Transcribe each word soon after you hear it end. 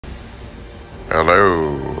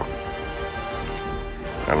Hello,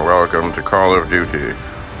 and welcome to Call of Duty.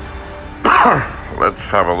 Let's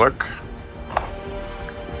have a look.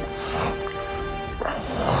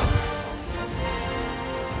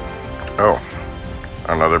 Oh,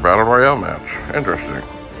 another Battle Royale match. Interesting.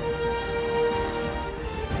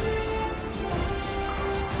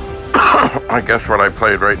 I guess what I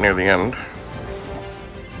played right near the end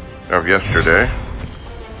of yesterday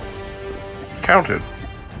counted.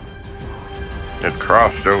 It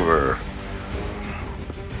crossed over.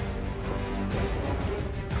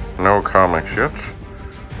 No comics yet.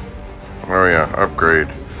 Oh yeah,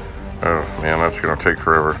 upgrade. Oh man, that's gonna take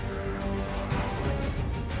forever.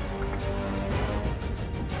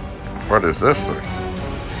 What is this thing?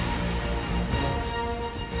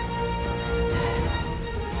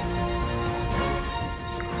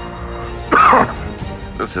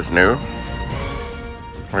 This is new.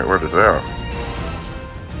 Wait, what is that?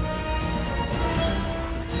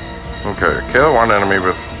 Okay, kill one enemy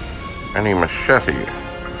with any machete.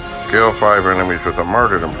 Kill 5 enemies with a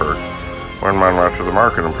martyrdom perk. One man rush with a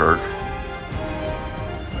martyrdom perk.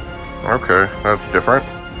 Okay, that's different.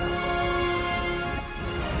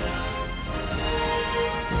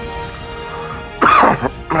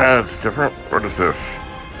 That's different. What is this?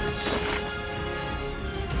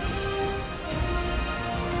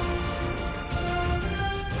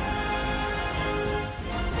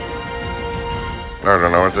 I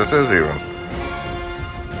don't know what this is even.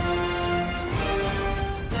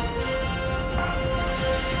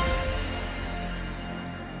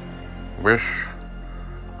 Wish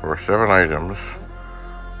for 7 items.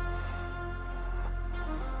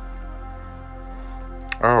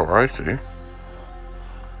 Oh, I see.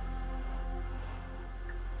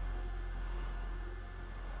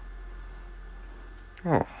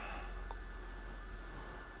 Oh.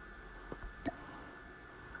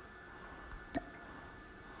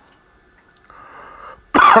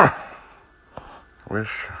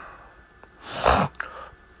 Wish.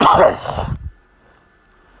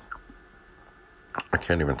 I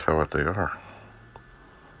can't even tell what they are.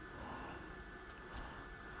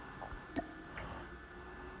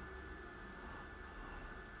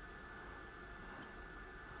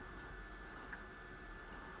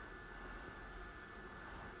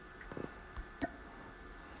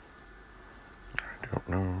 I don't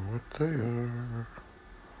know what they are.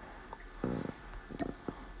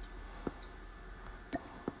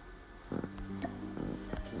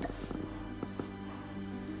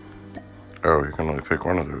 Oh, you can only pick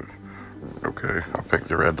one of those. Okay, I'll pick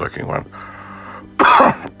the red-looking one.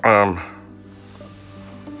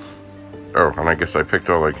 Oh, and I guess I picked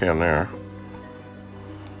all I can there.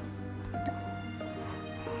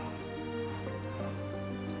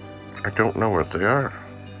 I don't know what they are.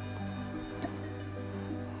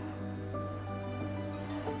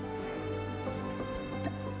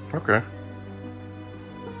 Okay.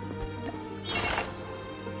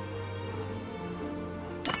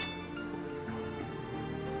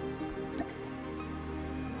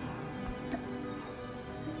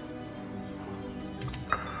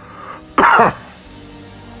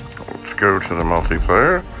 Let's go to the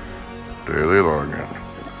multiplayer. Daily login.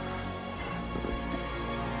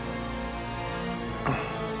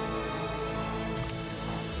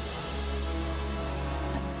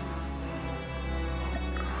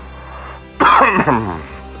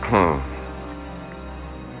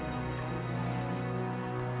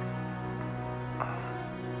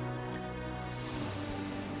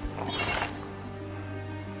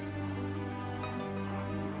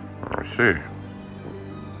 I see.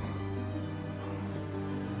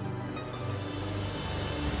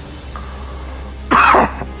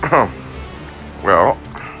 Well,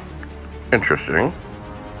 interesting.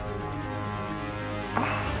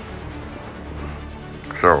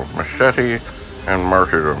 So, machete and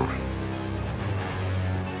martyrdom.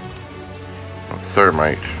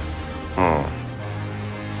 Thermite.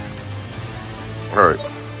 Alright.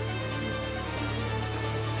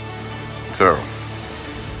 So.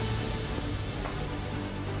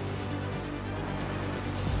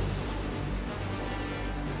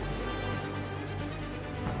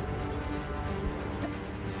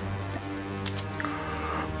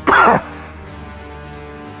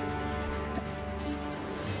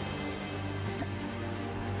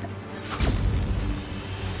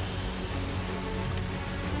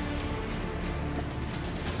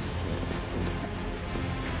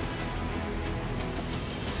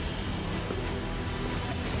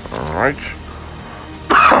 Alright.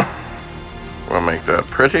 We'll make that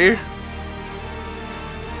pretty.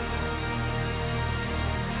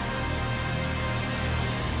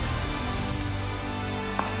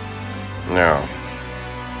 Now,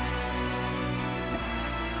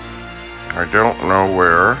 I don't know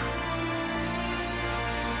where.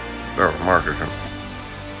 Oh, marketing.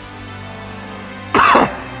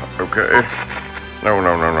 Okay.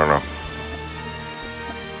 No.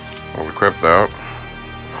 We'll equip that.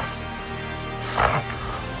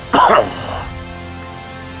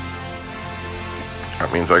 That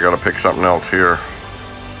means I gotta pick something else here.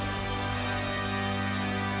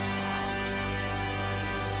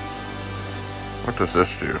 What does this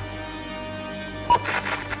do?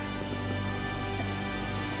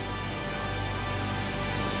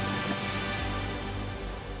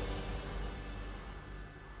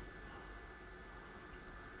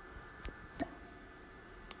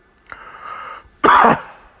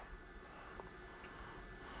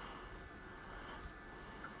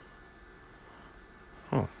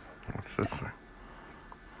 What's this thing?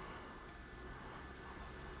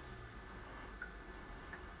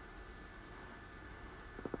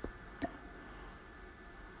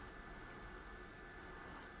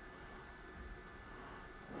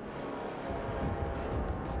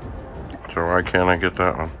 So why can't I get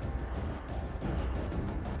that one?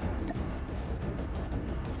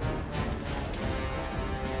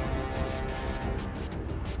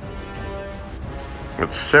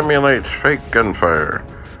 It simulates fake gunfire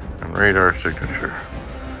and radar signature.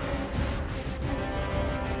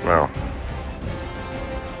 Well.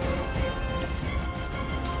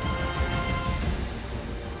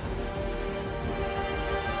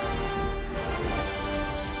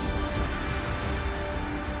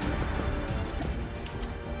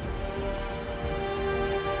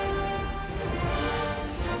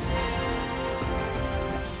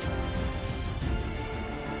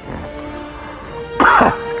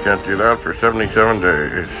 Can't do that for 77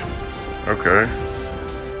 days. Okay.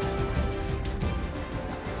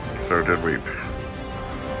 So did we...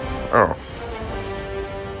 Oh.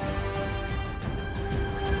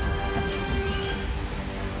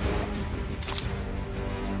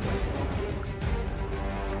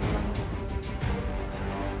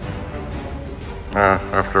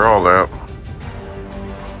 After all that,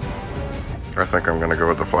 I think I'm gonna go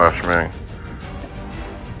with the flash main.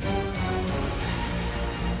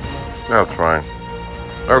 That's fine.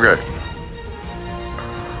 Okay.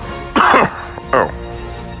 Oh.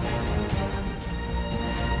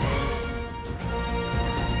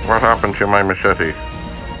 What happened to my machete?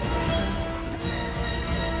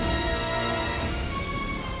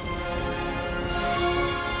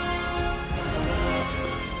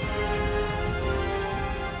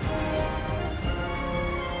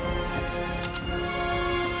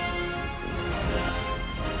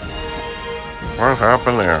 What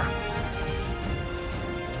happened there?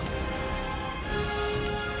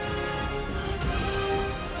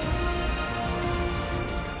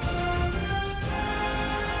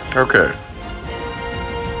 Okay.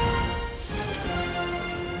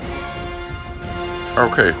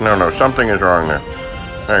 Okay, no, something is wrong there.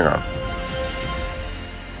 Hang on.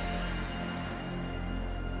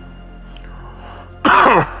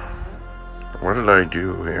 What did I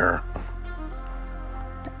do here?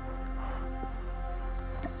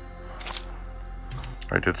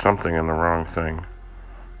 I did something in the wrong thing.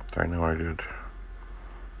 I know I did.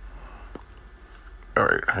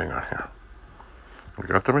 Alright, hang on here. We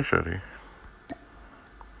got the machete.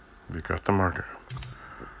 We got the marker.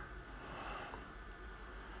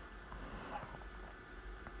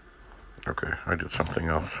 Okay, I did something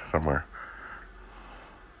else somewhere.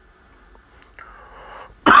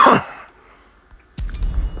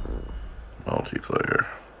 Multiplayer.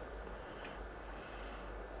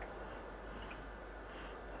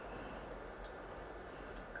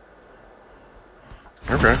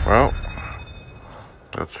 Okay, well,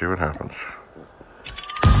 let's see what happens.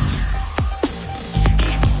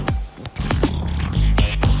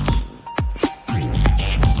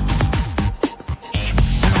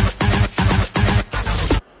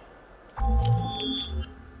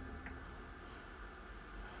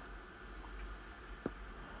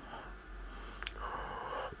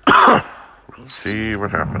 Let's see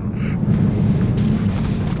what happens.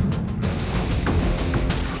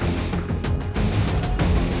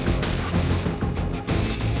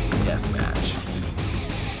 Deathmatch.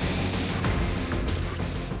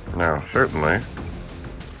 Now, certainly,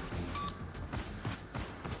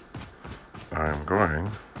 I'm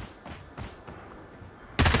going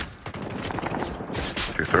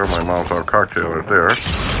to throw my Molotov cocktail right there.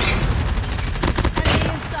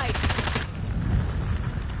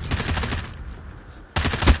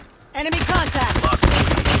 Enemy contact! Lost it.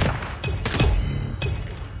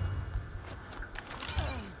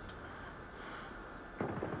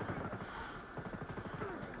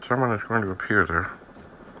 Someone is going to appear there.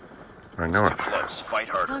 I know It's it. too close. Fight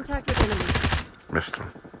harder. Contact with enemy. Missed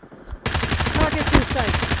him. Targets in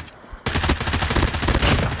sight.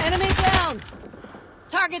 Enemy down.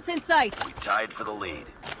 Targets in sight. We tied for the lead.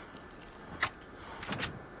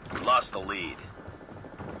 We lost the lead.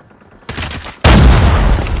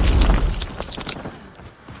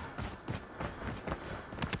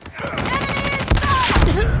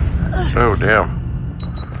 Oh, damn.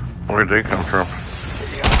 Where'd they come from?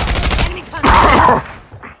 Enemy contact.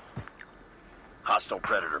 Hostile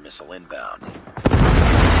Predator missile inbound.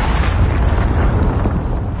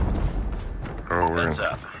 Oh, Heads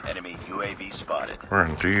up. Enemy UAV spotted. we're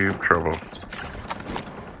in deep trouble.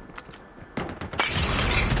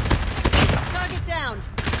 Target down.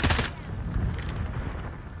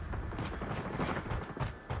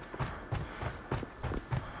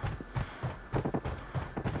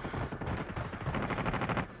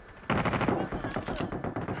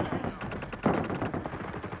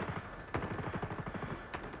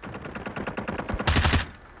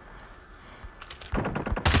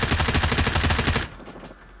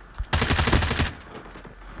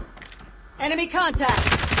 Enemy contact.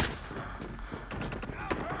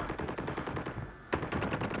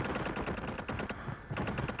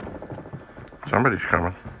 Somebody's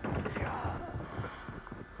coming.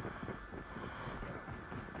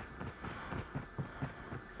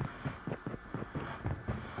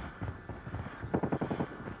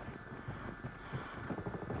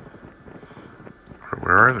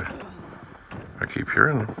 Where are they? I keep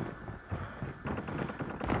hearing them.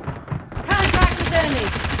 Contact with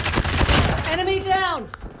enemy. Enemy down.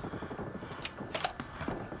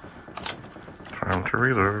 Time to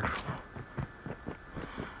reload.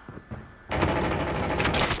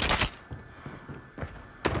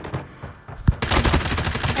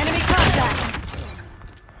 Enemy contact.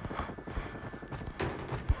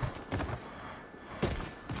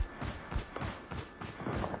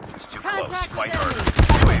 It's too Contact close. with Fight enemy.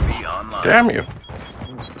 harder. UAV online. Damn you.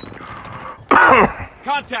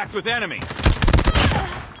 Contact with enemy.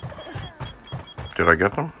 Did I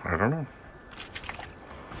get them? I don't know.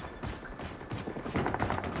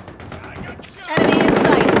 Enemy in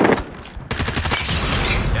sight.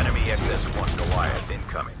 Enemy XS-1 Goliath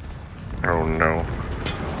incoming. Oh no.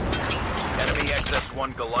 Enemy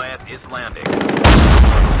XS-1 Goliath is landing.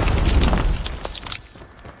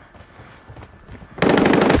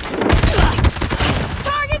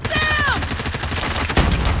 Target down.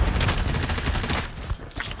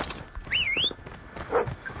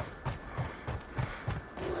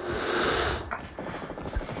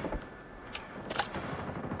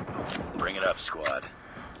 Bring it up, squad.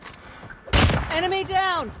 Enemy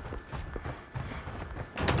down.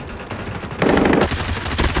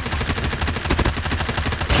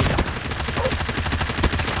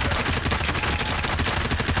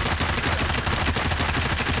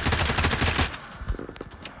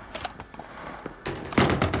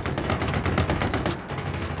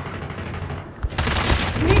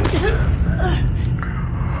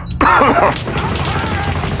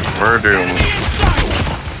 We're doomed.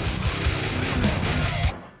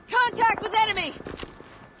 Contact with enemy.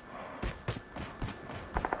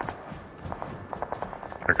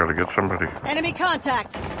 I gotta get somebody. Enemy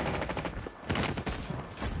contact.